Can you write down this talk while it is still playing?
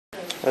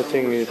I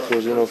think it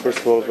was, first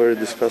of all, very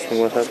disgusting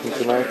what happened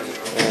tonight,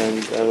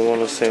 and I don't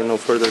want to say no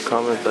further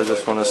comment. I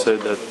just want to say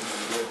that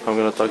I'm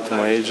going to talk to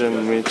my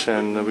agent, Mitch,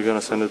 and we're going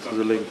to send it to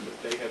the league.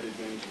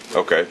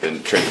 Okay,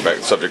 then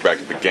changing subject back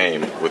to the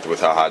game, with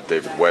how hot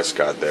David West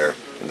got there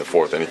in the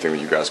fourth, anything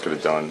that you guys could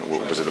have done?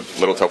 Was it a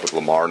little tough with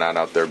Lamar not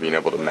out there being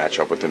able to match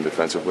up with him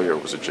defensively, or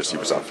was it just he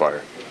was on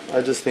fire?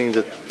 I just think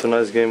that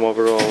tonight's game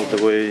overall,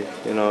 the way,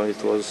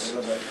 it was,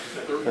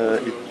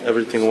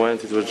 everything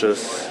went, it was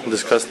just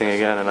disgusting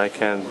again, and I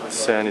can't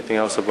say anything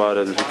else about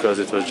it because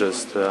it was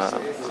just,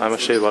 I'm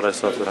ashamed what I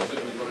saw tonight.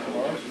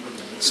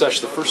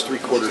 Sasha, the first three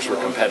quarters were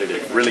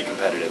competitive, really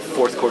competitive.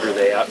 Fourth quarter,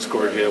 they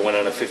outscored you, went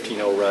on a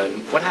 15-0 run.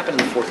 What happened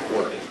in the fourth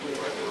quarter?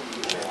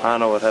 I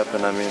don't know what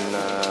happened. I mean,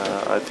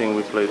 I think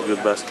we played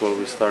good basketball.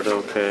 We started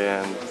okay,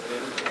 and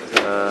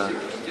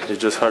it's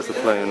just hard to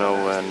play,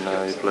 when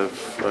you play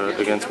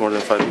against more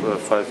than five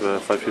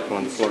people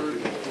on the floor.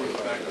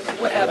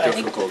 What happened?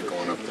 Difficult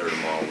going up there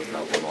tomorrow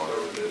without Lamar.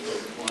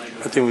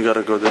 I think we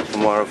gotta go there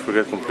tomorrow,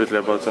 forget completely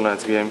about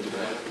tonight's game,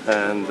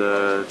 and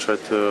try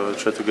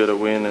to get a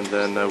win, and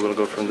then we'll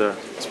go from there.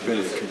 It's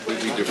been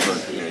completely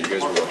different. You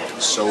guys were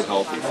so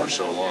healthy for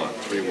so long.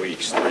 3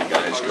 weeks, 3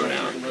 guys go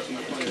down.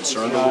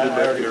 Concerned a little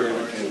bit here,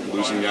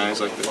 losing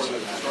guys like this?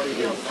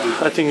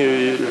 I think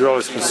you're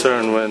always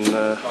concerned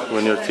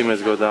when your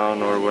teammates go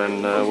down or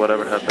when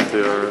whatever happened to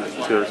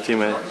your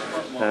teammate.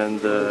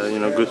 And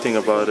good thing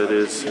about it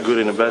is, good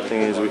and a bad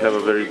thing is, we have a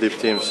very deep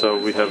team, so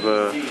we have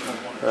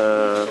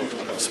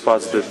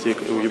spots that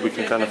we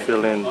can kind of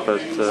fill in,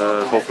 but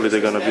hopefully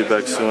they're going to be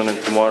back soon,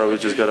 and tomorrow we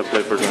just got to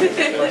play for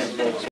them.